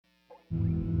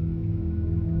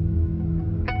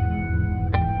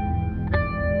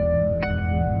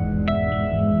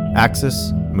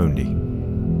Axis Mundi.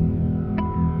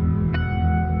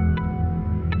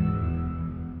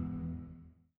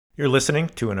 You're listening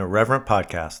to an Irreverent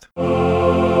podcast.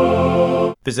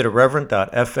 Visit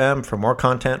irreverent.fm for more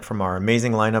content from our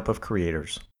amazing lineup of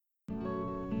creators.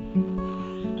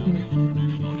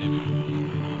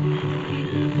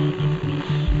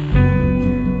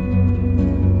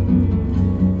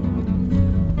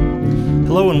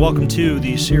 Hello and welcome to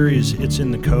the series It's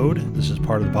in the Code. This is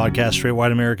part of the podcast Straight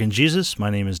White American Jesus. My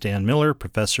name is Dan Miller,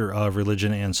 professor of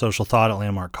religion and social thought at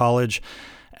Landmark College.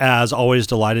 As always,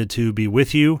 delighted to be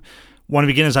with you. Want to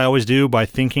begin, as I always do, by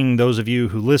thanking those of you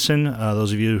who listen,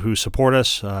 those of you who support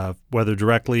us, whether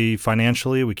directly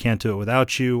financially, we can't do it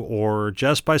without you, or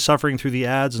just by suffering through the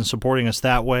ads and supporting us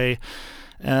that way,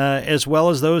 as well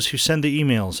as those who send the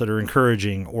emails that are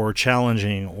encouraging or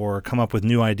challenging or come up with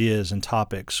new ideas and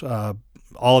topics.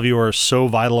 All of you are so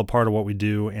vital a part of what we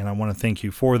do, and I want to thank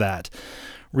you for that.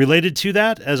 Related to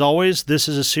that, as always, this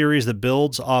is a series that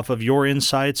builds off of your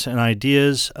insights and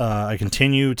ideas. I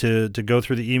continue to go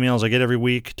through the emails I get every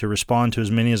week to respond to as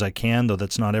many as I can, though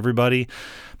that's not everybody.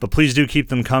 But please do keep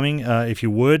them coming if you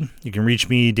would. You can reach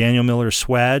me, Daniel Miller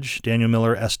Swaj, Daniel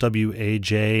Miller,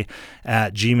 SWAJ,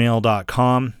 at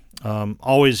gmail.com.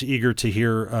 Always eager to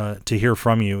hear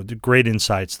from you. The great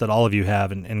insights that all of you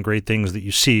have and great things that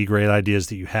you see, great ideas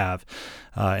that you have.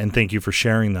 And thank you for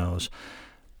sharing those.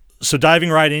 So diving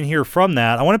right in here from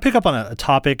that, I want to pick up on a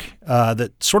topic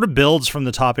that sort of builds from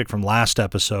the topic from last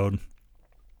episode.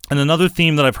 And another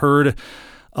theme that I've heard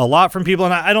a lot from people,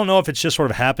 and I don't know if it's just sort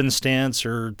of happenstance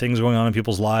or things going on in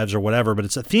people's lives or whatever, but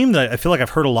it's a theme that I feel like I've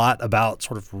heard a lot about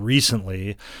sort of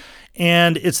recently.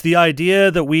 And it's the idea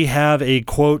that we have a,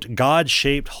 quote,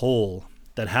 God-shaped hole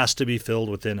that has to be filled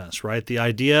within us, right? The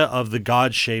idea of the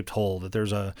God-shaped hole, that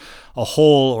there's a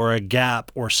hole or a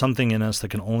gap or something in us that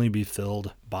can only be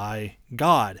filled by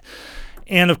God.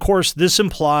 And of course, this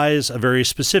implies a very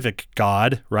specific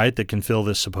God, right, that can fill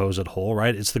this supposed hole,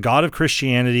 right? It's the God of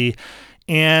Christianity,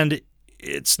 and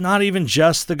it's not even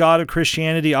just the God of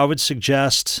Christianity. I would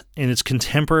suggest in its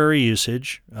contemporary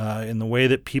usage, in the way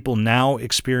that people now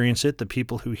experience it, the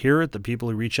people who hear it, the people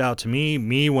who reach out to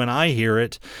me when I hear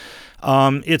it,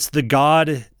 it's the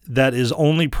God that is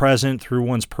only present through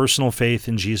one's personal faith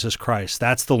in Jesus Christ.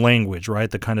 That's the language, right?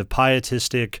 The kind of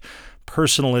pietistic,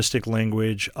 personalistic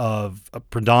language of a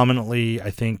predominantly,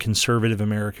 I think, conservative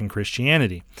American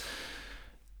Christianity.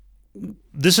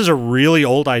 This is a really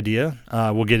old idea.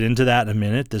 We'll get into that in a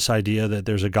minute, this idea that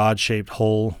there's a God-shaped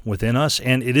hole within us,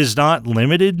 and it is not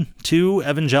limited to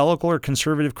evangelical or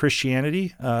conservative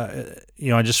Christianity.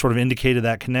 I just sort of indicated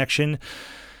that connection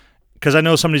because I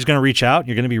know somebody's going to reach out, and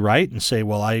you're going to be right, and say,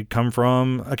 well, I come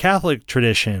from a Catholic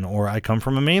tradition, or I come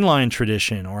from a mainline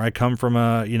tradition, or I come from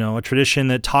a tradition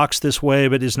that talks this way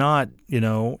but is not,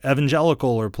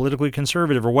 evangelical or politically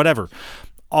conservative or whatever.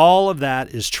 All of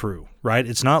that is true, right?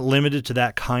 It's not limited to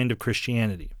that kind of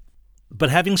Christianity. But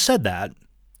having said that,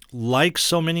 like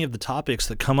so many of the topics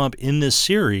that come up in this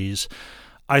series,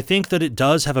 I think that it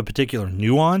does have a particular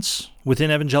nuance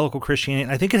within evangelical Christianity.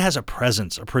 I think it has a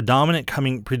presence, a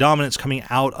predominance coming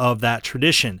out of that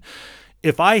tradition.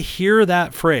 If I hear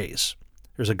that phrase,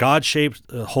 there's a God-shaped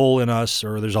hole in us,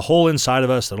 or there's a hole inside of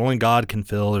us that only God can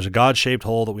fill, there's a God-shaped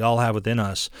hole that we all have within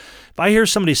us. If I hear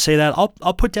somebody say that,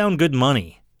 I'll put down good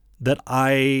money that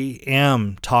I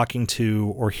am talking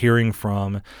to or hearing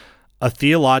from a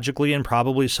theologically and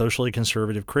probably socially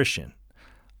conservative Christian.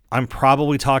 I'm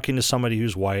probably talking to somebody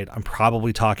who's white. I'm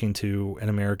probably talking to an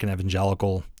American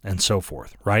evangelical and so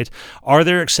forth, right? Are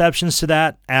there exceptions to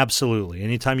that? Absolutely.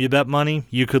 Anytime you bet money,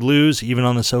 you could lose, even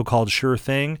on the so-called sure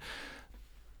thing.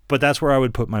 But that's where I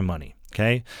would put my money,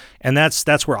 okay? And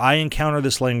that's where I encounter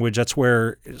this language. That's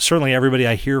where certainly everybody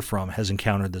I hear from has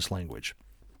encountered this language.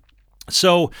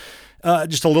 So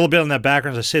just a little bit on that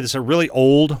background. As I say, this is a really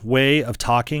old way of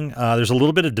talking. There's a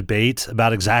little bit of debate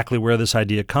about exactly where this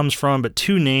idea comes from, but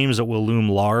two names that will loom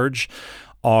large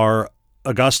are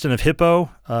Augustine of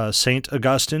Hippo, Saint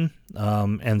Augustine,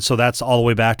 and so that's all the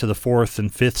way back to the 4th and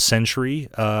 5th century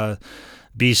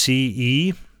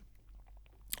BCE,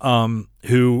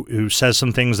 who says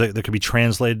some things that could be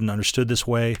translated and understood this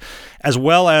way, as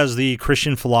well as the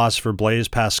Christian philosopher Blaise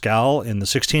Pascal in the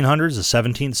 1600s, the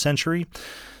 17th century.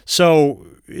 So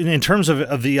in terms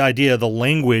of the idea, the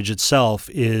language itself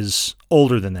is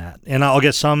older than that. And I'll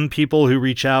get some people who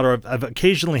reach out, or I've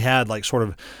occasionally had like sort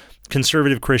of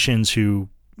conservative Christians who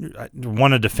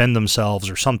want to defend themselves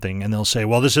or something, and they'll say,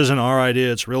 well, this isn't our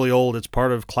idea, it's really old, it's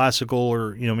part of classical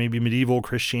or maybe medieval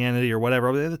Christianity or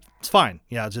whatever. It's fine.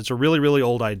 Yeah, it's a really, really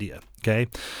old idea, okay?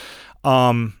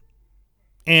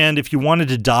 And if you wanted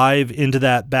to dive into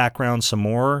that background some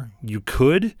more, you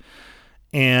could.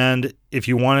 And if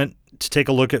you wanted to take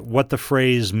a look at what the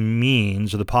phrase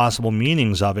means or the possible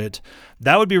meanings of it,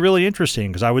 that would be really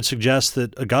interesting, because I would suggest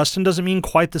that Augustine doesn't mean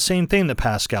quite the same thing that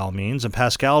Pascal means, and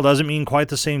Pascal doesn't mean quite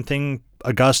the same thing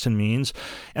Augustine means,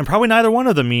 and probably neither one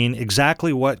of them mean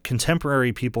exactly what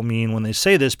contemporary people mean when they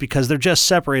say this, because they're just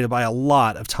separated by a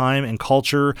lot of time and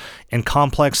culture and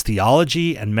complex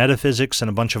theology and metaphysics and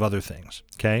a bunch of other things,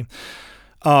 okay?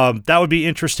 That would be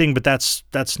interesting, but that's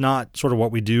not sort of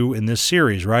what we do in this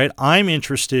series, right? I'm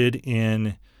interested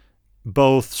in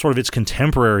both sort of its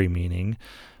contemporary meaning,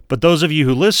 but those of you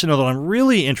who listen know that I'm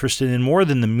really interested in more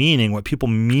than the meaning. What people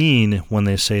mean when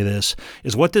they say this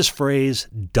is what this phrase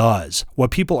does, what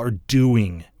people are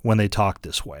doing when they talk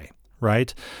this way,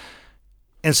 right?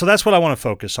 And so that's what I want to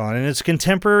focus on. And its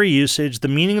contemporary usage, the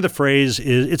meaning of the phrase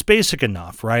it's basic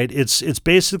enough, right? It's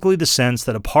basically the sense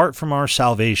that apart from our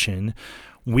salvation,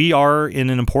 we are, in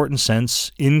an important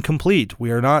sense, incomplete. We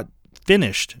are not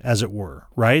finished, as it were,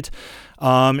 right?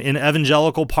 In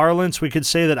evangelical parlance, we could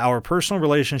say that our personal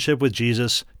relationship with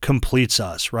Jesus completes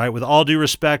us, right? With all due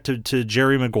respect to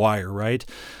Jerry Maguire, right?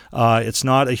 It's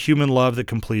not a human love that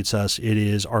completes us. It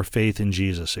is our faith in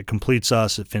Jesus. It completes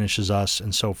us, it finishes us,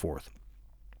 and so forth.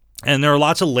 And there are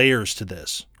lots of layers to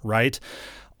this, right?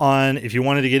 If you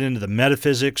wanted to get into the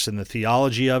metaphysics and the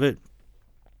theology of it,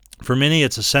 for many,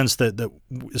 it's a sense that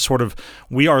sort of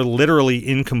we are literally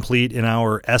incomplete in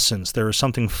our essence. There is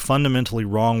something fundamentally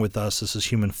wrong with us. This is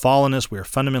human fallenness. We are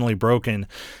fundamentally broken,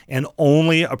 and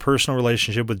only a personal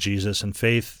relationship with Jesus and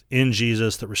faith in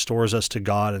Jesus that restores us to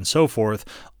God and so forth,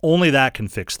 only that can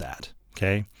fix that,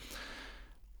 okay?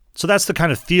 So that's the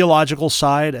kind of theological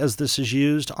side as this is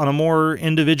used. On a more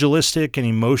individualistic and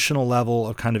emotional level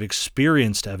of kind of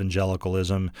experienced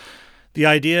evangelicalism, the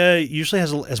idea usually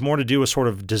has more to do with sort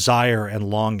of desire and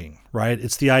longing, right?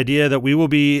 It's the idea that we will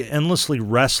be endlessly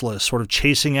restless, sort of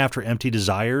chasing after empty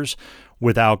desires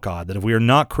without God, that if we are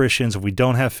not Christians, if we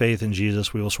don't have faith in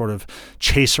Jesus, we will sort of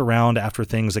chase around after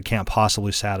things that can't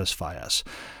possibly satisfy us.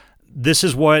 This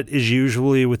is what is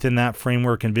usually within that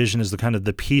framework and vision is the kind of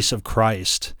the peace of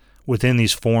Christ within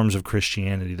these forms of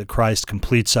Christianity, that Christ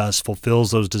completes us,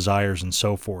 fulfills those desires, and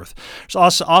so forth. There's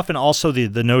also often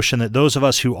the notion that those of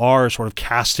us who are sort of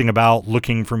casting about,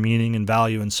 looking for meaning and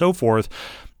value and so forth,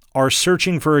 are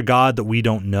searching for a God that we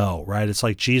don't know, right? It's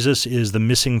like Jesus is the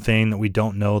missing thing that we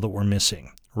don't know that we're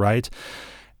missing, right?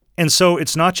 And so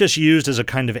it's not just used as a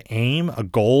kind of aim, a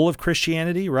goal of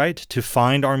Christianity, right? To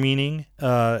find our meaning,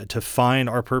 to find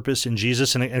our purpose in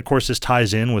Jesus. And of course, this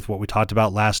ties in with what we talked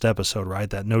about last episode, right?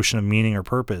 That notion of meaning or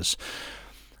purpose.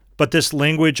 But this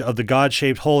language of the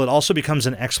God-shaped hole, it also becomes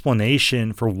an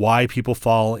explanation for why people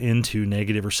fall into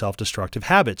negative or self-destructive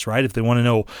habits, right? If they want to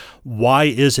know why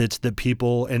is it that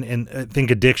people, and I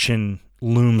think addiction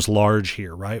looms large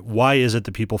here, right? Why is it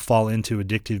that people fall into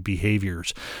addictive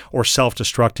behaviors or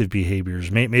self-destructive behaviors?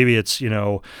 Maybe it's,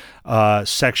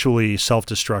 sexually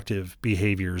self-destructive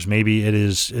behaviors. Maybe it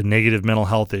is negative mental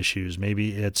health issues.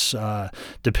 Maybe it's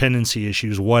dependency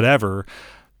issues, whatever.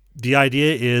 The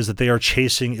idea is that they are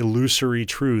chasing illusory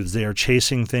truths. They are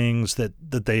chasing things that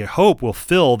they hope will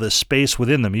fill this space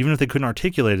within them, even if they couldn't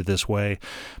articulate it this way,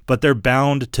 but they're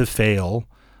bound to fail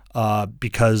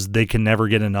because they can never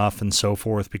get enough and so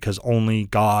forth, because only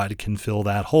God can fill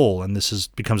that hole. And this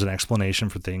becomes an explanation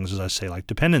for things, as I say, like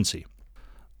dependency.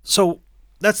 So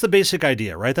that's the basic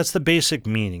idea, right? That's the basic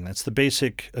meaning. That's the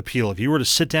basic appeal. If you were to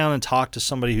sit down and talk to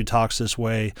somebody who talks this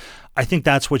way, I think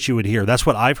that's what you would hear. That's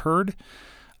what I've heard.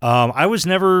 I was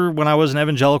never, when I was an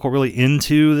evangelical, really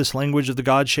into this language of the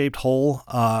God-shaped hole.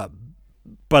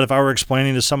 But if I were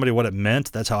explaining to somebody what it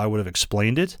meant, that's how I would have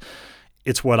explained it.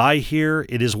 It's what I hear.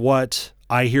 It is what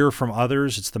I hear from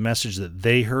others. It's the message that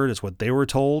they heard. It's what they were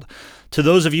told. To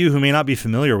those of you who may not be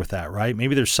familiar with that, right?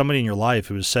 Maybe there's somebody in your life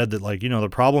who has said that, the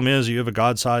problem is you have a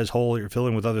God-sized hole that you're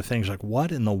filling with other things. Like,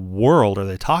 what in the world are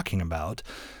they talking about?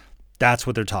 That's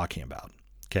what they're talking about,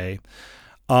 okay?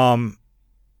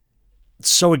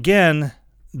 So again,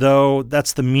 though,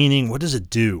 that's the meaning. What does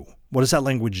it do? What does that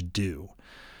language do?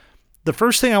 The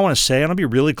first thing I want to say, and I'll be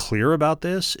really clear about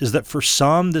this, is that for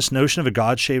some, this notion of a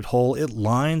God-shaped hole, it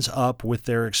lines up with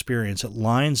their experience. It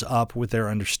lines up with their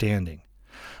understanding.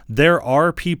 There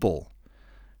are people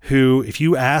who, if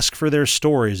you ask for their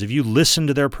stories, if you listen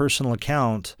to their personal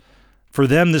account, for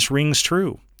them this rings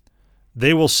true.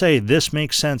 They will say, this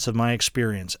makes sense of my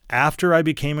experience. After I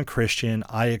became a Christian,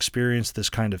 I experienced this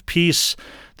kind of peace,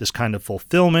 this kind of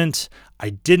fulfillment.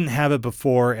 I didn't have it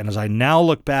before, and as I now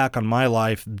look back on my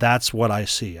life, that's what I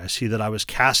see. I see that I was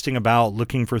casting about,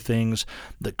 looking for things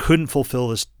that couldn't fulfill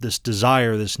this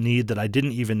desire, this need that I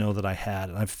didn't even know that I had,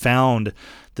 and I found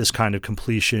this kind of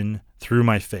completion through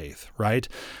my faith, right?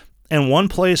 And one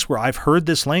place where I've heard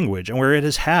this language and where it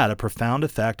has had a profound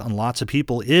effect on lots of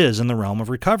people is in the realm of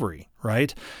recovery,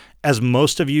 right? As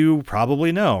most of you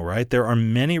probably know, right? There are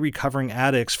many recovering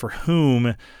addicts for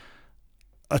whom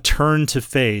a turn to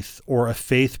faith or a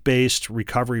faith-based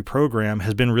recovery program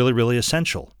has been really, really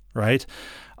essential, right?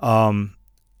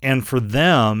 And for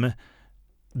them,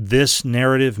 this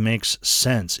narrative makes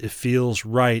sense. It feels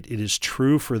right. It is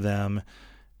true for them.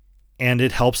 And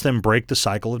it helps them break the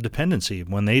cycle of dependency.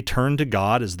 When they turn to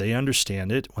God as they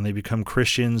understand it, when they become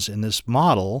Christians in this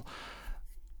model,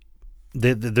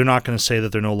 they're not going to say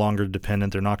that they're no longer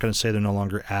dependent. They're not going to say they're no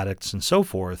longer addicts and so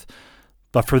forth.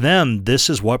 But for them, this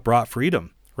is what brought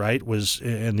freedom, right?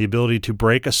 And the ability to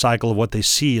break a cycle of what they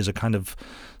see as a kind of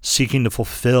seeking to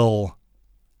fulfill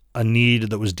a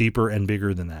need that was deeper and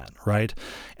bigger than that, right?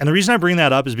 And the reason I bring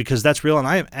that up is because that's real, and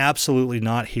I am absolutely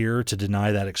not here to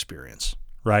deny that experience.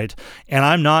 Right? And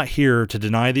I'm not here to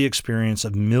deny the experience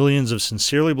of millions of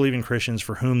sincerely believing Christians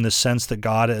for whom this sense that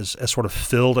God has sort of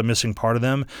filled a missing part of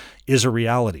them is a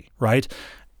reality, right?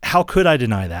 How could I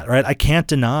deny that, right? I can't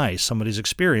deny somebody's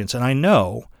experience. And I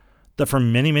know that for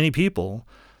many, many people,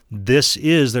 this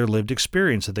is their lived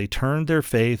experience, that they turned their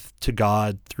faith to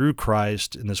God through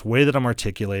Christ in this way that I'm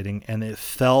articulating, and it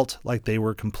felt like they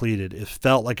were completed. It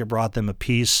felt like it brought them a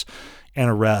peace and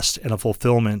a rest and a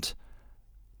fulfillment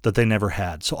that they never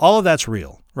had. So all of that's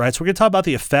real, right? So we're going to talk about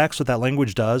the effects, what that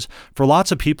language does. For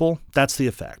lots of people, that's the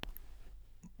effect.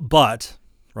 But,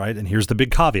 right, and here's the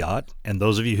big caveat, and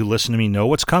those of you who listen to me know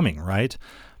what's coming, right?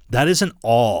 That isn't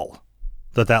all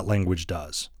that language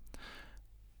does.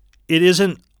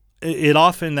 It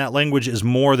often, that language is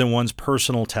more than one's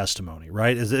personal testimony,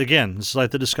 right? Again, this is like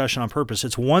the discussion on purpose.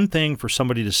 It's one thing for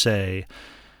somebody to say,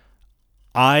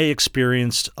 I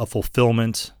experienced a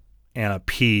fulfillment and a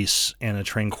peace and a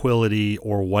tranquility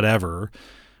or whatever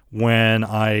when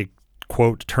I,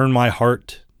 quote, turn my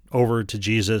heart over to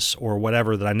Jesus or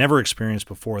whatever that I never experienced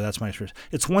before. That's my experience.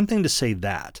 It's one thing to say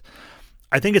that.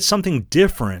 I think it's something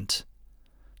different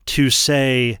to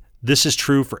say this is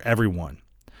true for everyone,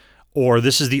 or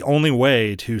this is the only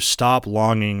way to stop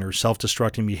longing or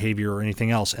self-destructing behavior or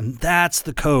anything else. And that's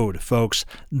the code, folks.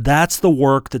 That's the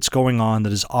work that's going on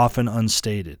that is often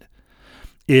unstated.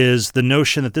 Is the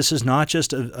notion that this is not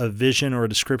just a vision or a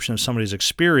description of somebody's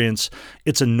experience,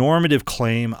 it's a normative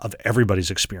claim of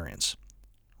everybody's experience,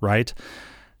 right?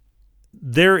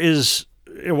 Why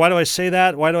do I say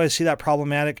that? Why do I see that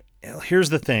problematic? Here's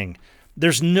the thing.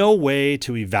 There's no way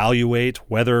to evaluate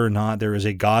whether or not there is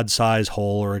a God-sized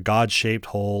hole or a God-shaped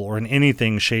hole or an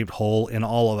anything-shaped hole in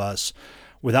all of us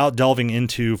without delving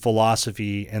into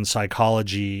philosophy and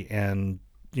psychology and,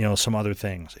 some other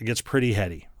things. It gets pretty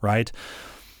heady, right?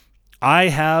 I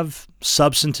have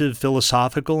substantive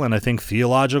philosophical and I think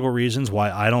theological reasons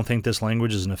why I don't think this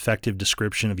language is an effective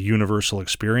description of universal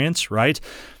experience, right?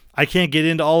 I can't get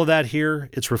into all of that here.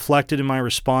 It's reflected in my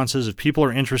responses. If people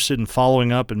are interested in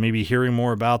following up and maybe hearing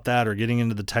more about that or getting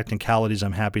into the technicalities,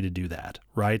 I'm happy to do that,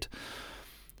 right?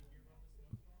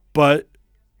 But,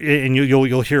 and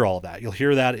you'll hear all of that. You'll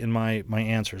hear that in my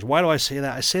answers. Why do I say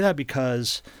that? I say that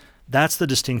because that's the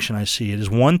distinction I see. It is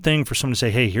one thing for someone to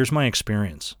say, hey, here's my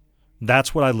experience.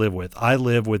 That's what I live with. I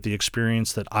live with the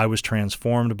experience that I was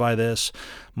transformed by this.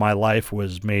 My life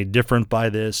was made different by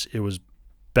this. It was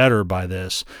better by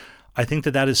this. I think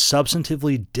that is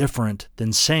substantively different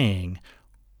than saying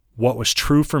what was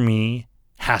true for me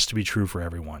has to be true for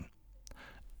everyone.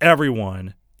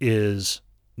 Everyone is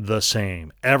the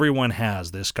same. Everyone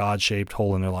has this God-shaped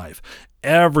hole in their life.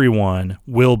 Everyone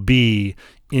will be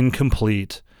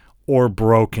incomplete or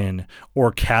broken,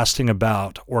 or casting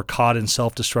about, or caught in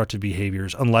self-destructive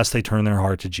behaviors unless they turn their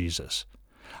heart to Jesus.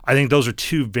 I think those are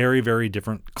two very, very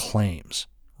different claims,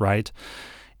 right?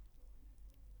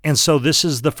 And so this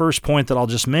is the first point that I'll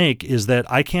just make, is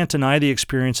that I can't deny the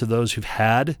experience of those who've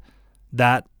had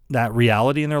that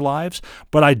reality in their lives,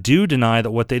 but I do deny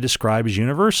that what they describe is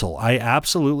universal. I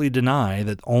absolutely deny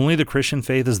that only the Christian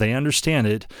faith as they understand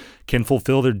it can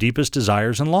fulfill their deepest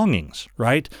desires and longings,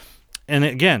 right? And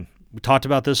again, we talked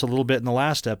about this a little bit in the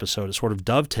last episode. It sort of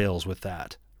dovetails with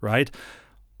that, right?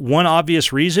 One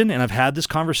obvious reason, and I've had this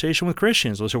conversation with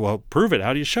Christians, they'll say, well, prove it.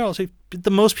 How do you show? I'll say, the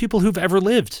most people who've ever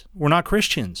lived were not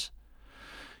Christians.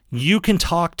 You can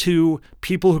talk to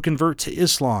people who convert to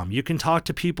Islam. You can talk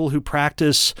to people who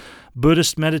practice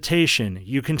Buddhist meditation.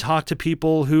 You can talk to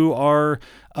people who are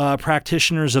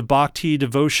practitioners of bhakti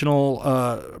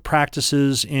devotional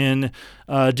practices in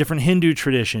different Hindu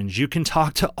traditions. You can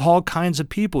talk to all kinds of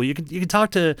people. You can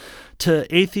talk to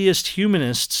atheist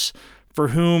humanists for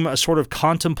whom a sort of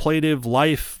contemplative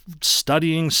life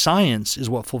studying science is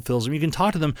what fulfills them. You can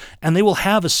talk to them, and they will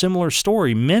have a similar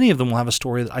story. Many of them will have a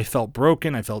story that I felt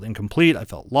broken, I felt incomplete, I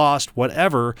felt lost,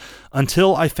 whatever,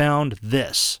 until I found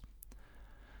this.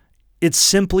 It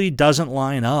simply doesn't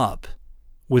line up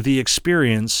with the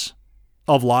experience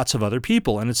of lots of other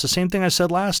people. And it's the same thing I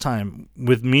said last time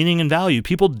with meaning and value.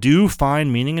 People do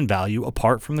find meaning and value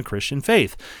apart from the Christian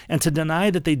faith. And to deny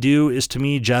that they do is, to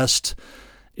me,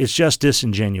 it's just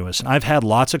disingenuous. And I've had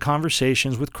lots of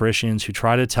conversations with Christians who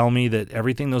try to tell me that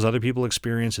everything those other people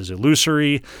experience is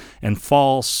illusory and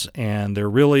false, and they're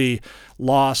really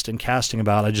lost and casting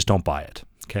about. I just don't buy it,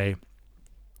 okay?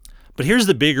 But here's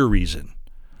the bigger reason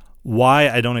why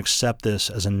I don't accept this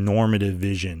as a normative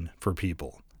vision for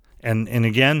people. And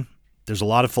again, there's a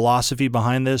lot of philosophy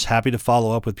behind this. Happy to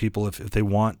follow up with people if they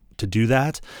want to do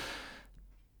that.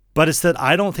 But it's that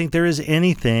I don't think there is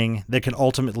anything that can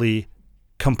ultimately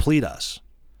complete us.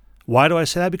 Why do I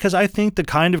say that? Because I think the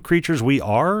kind of creatures we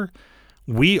are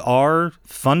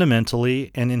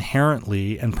fundamentally and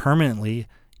inherently and permanently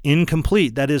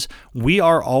incomplete. That is, we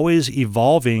are always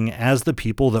evolving as the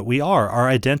people that we are. Our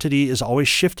identity is always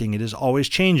shifting. It is always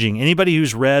changing. Anybody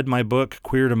who's read my book,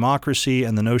 Queer Democracy,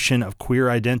 and the notion of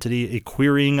queer identity, a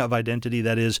queering of identity,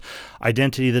 that is,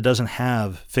 identity that doesn't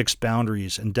have fixed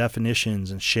boundaries and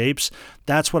definitions and shapes,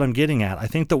 that's what I'm getting at. I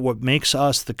think that what makes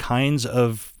us the kinds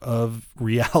of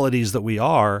realities that we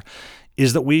are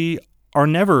is that we are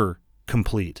never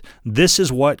complete. This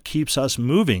is what keeps us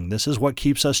moving. This is what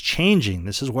keeps us changing.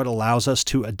 This is what allows us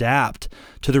to adapt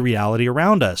to the reality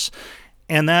around us.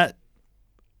 And that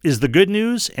is the good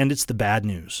news, and it's the bad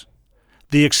news.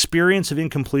 The experience of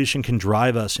incompletion can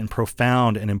drive us in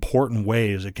profound and important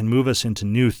ways. It can move us into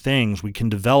new things. We can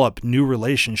develop new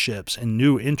relationships and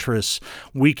new interests.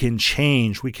 We can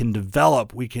change. We can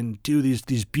develop. We can do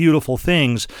these beautiful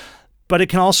things. But it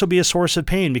can also be a source of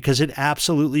pain because it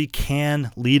absolutely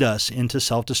can lead us into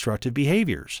self-destructive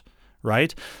behaviors,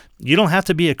 right? You don't have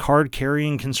to be a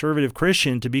card-carrying conservative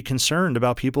Christian to be concerned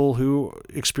about people who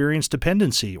experience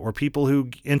dependency or people who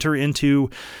enter into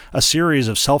a series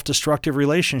of self-destructive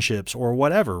relationships or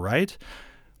whatever, right?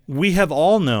 We have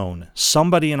all known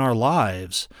somebody in our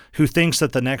lives who thinks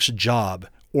that the next job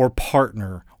or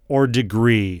partner or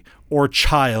degree or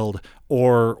child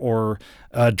or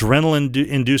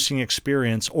adrenaline-inducing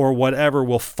experience or whatever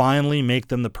will finally make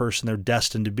them the person they're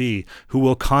destined to be, who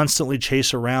will constantly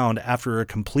chase around after a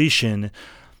completion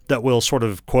that will sort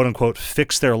of, quote-unquote,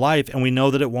 fix their life, and we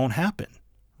know that it won't happen,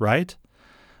 right?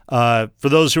 For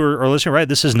those who are listening, right,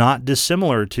 this is not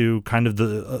dissimilar to kind of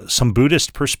the some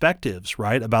Buddhist perspectives,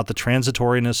 right, about the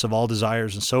transitoriness of all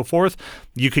desires and so forth.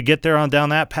 You could get there down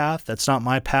that path. That's not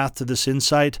my path to this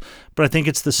insight, but I think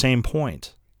it's the same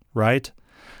point, right?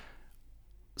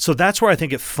 So that's where I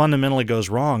think it fundamentally goes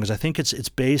wrong, is I think it's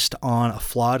based on a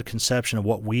flawed conception of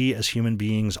what we as human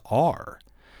beings are.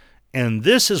 And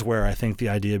this is where I think the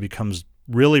idea becomes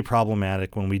really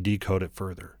problematic when we decode it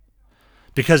further.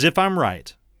 Because if I'm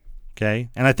right, okay,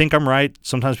 and I think I'm right,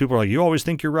 sometimes people are like, you always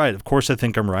think you're right. Of course I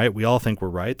think I'm right. We all think we're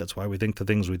right. That's why we think the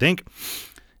things we think.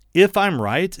 If I'm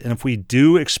right, and if we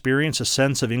do experience a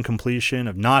sense of incompletion,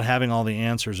 of not having all the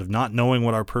answers, of not knowing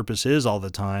what our purpose is all the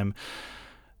time,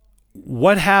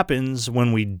 what happens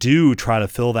when we do try to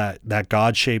fill that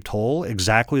God-shaped hole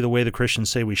exactly the way the Christians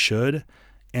say we should,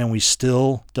 and we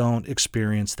still don't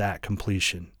experience that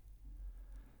completion?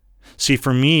 See,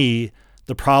 for me,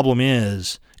 the problem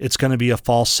is it's going to be a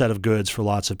false set of goods for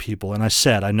lots of people. And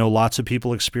I know lots of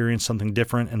people experience something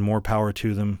different, and more power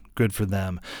to them, good for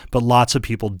them. But lots of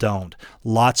people don't.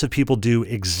 Lots of people do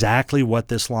exactly what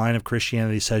this line of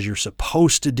Christianity says you're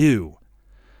supposed to do,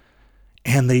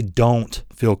 and they don't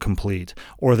feel complete,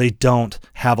 or they don't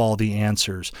have all the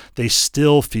answers. They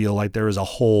still feel like there is a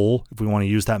hole, if we want to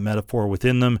use that metaphor,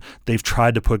 within them. They've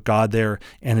tried to put God there,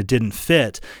 and it didn't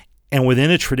fit. And within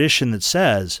a tradition that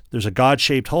says there's a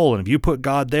God-shaped hole, and if you put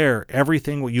God there,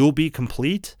 you'll be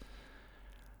complete.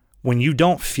 When you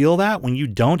don't feel that, when you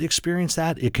don't experience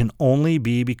that, it can only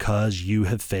be because you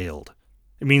have failed.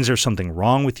 It means there's something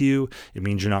wrong with you. It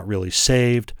means you're not really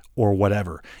saved or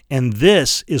whatever. And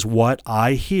this is what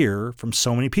I hear from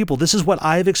so many people. This is what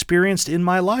I've experienced in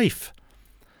my life.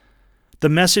 The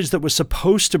message that was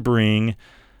supposed to bring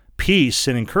peace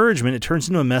and encouragement, it turns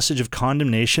into a message of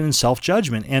condemnation and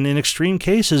self-judgment. And in extreme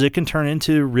cases, it can turn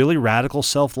into really radical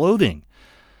self-loathing.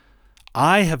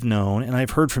 I have known, and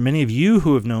I've heard from many of you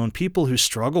who have known, people who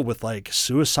struggle with like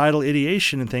suicidal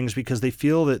ideation and things because they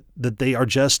feel that they are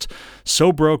just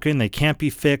so broken, they can't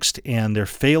be fixed, and they're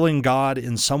failing God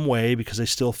in some way because they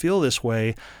still feel this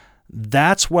way.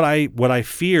 That's what I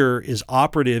fear is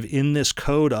operative in this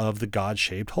code of the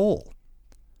God-shaped hole,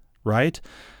 right?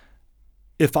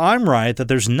 If I'm right that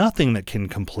there's nothing that can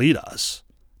complete us,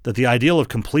 that the ideal of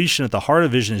completion at the heart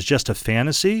of vision is just a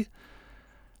fantasy,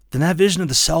 then that vision of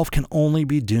the self can only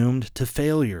be doomed to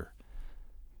failure.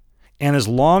 And as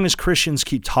long as Christians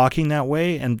keep talking that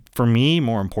way, and for me,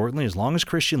 more importantly, as long as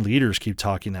Christian leaders keep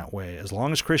talking that way, as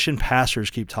long as Christian pastors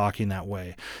keep talking that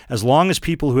way, as long as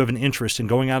people who have an interest in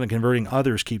going out and converting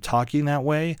others keep talking that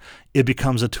way, it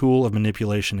becomes a tool of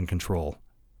manipulation and control.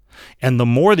 And the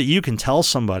more that you can tell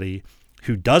somebody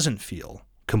who doesn't feel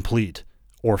complete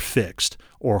or fixed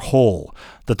or whole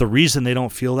that the reason they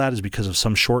don't feel that is because of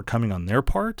some shortcoming on their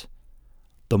part,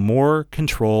 the more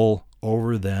control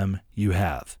over them you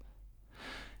have.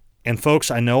 And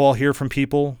folks, I know I'll hear from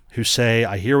people who say,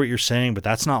 I hear what you're saying, but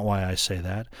that's not why I say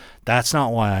that. That's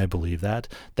not why I believe that.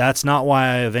 That's not why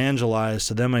I evangelize.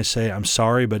 To them I say, I'm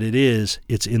sorry, but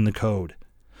it's in the code.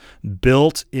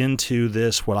 Built into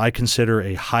this, what I consider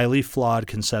a highly flawed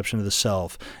conception of the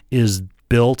self, is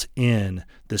built in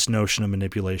this notion of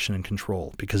manipulation and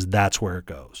control, because that's where it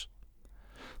goes.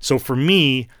 So for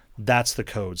me, that's the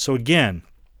code. So again,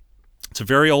 it's a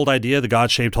very old idea, the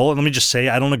God-shaped hole. And let me just say,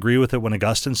 I don't agree with it when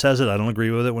Augustine says it. I don't agree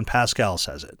with it when Pascal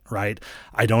says it, right?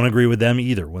 I don't agree with them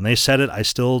either. When they said it, I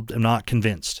still am not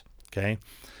convinced, okay?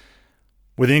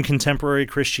 Within contemporary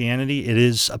Christianity, it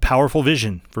is a powerful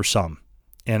vision for some.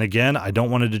 And again, I don't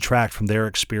want to detract from their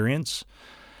experience.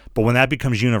 But when that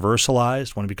becomes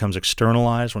universalized, when it becomes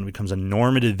externalized, when it becomes a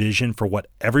normative vision for what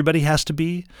everybody has to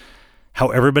be, how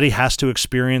everybody has to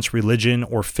experience religion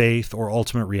or faith or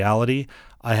ultimate reality,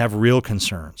 I have real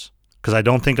concerns because I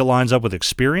don't think it lines up with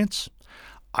experience.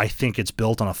 I think it's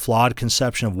built on a flawed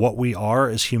conception of what we are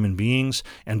as human beings.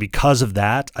 And because of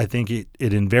that, I think it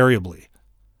invariably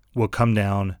will come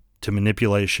down to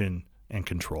manipulation and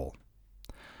control.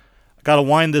 I got to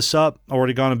wind this up.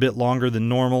 Already gone a bit longer than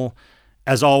normal.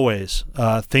 As always,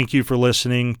 thank you for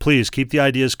listening. Please keep the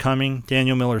ideas coming.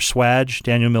 Daniel Miller Swaj,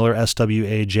 Daniel Miller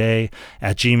SWAJ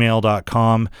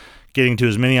 @gmail.com. Getting to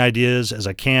as many ideas as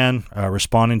I can,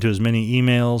 responding to as many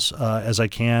emails as I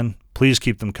can. Please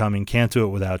keep them coming. Can't do it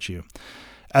without you.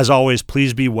 As always,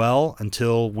 please be well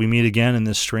until we meet again in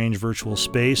this strange virtual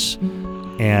space.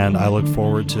 And I look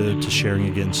forward to sharing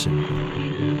again soon.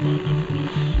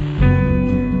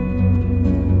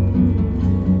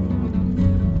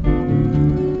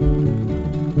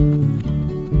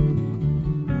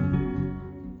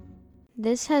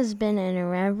 This has been an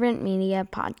Irreverent Media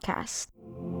podcast.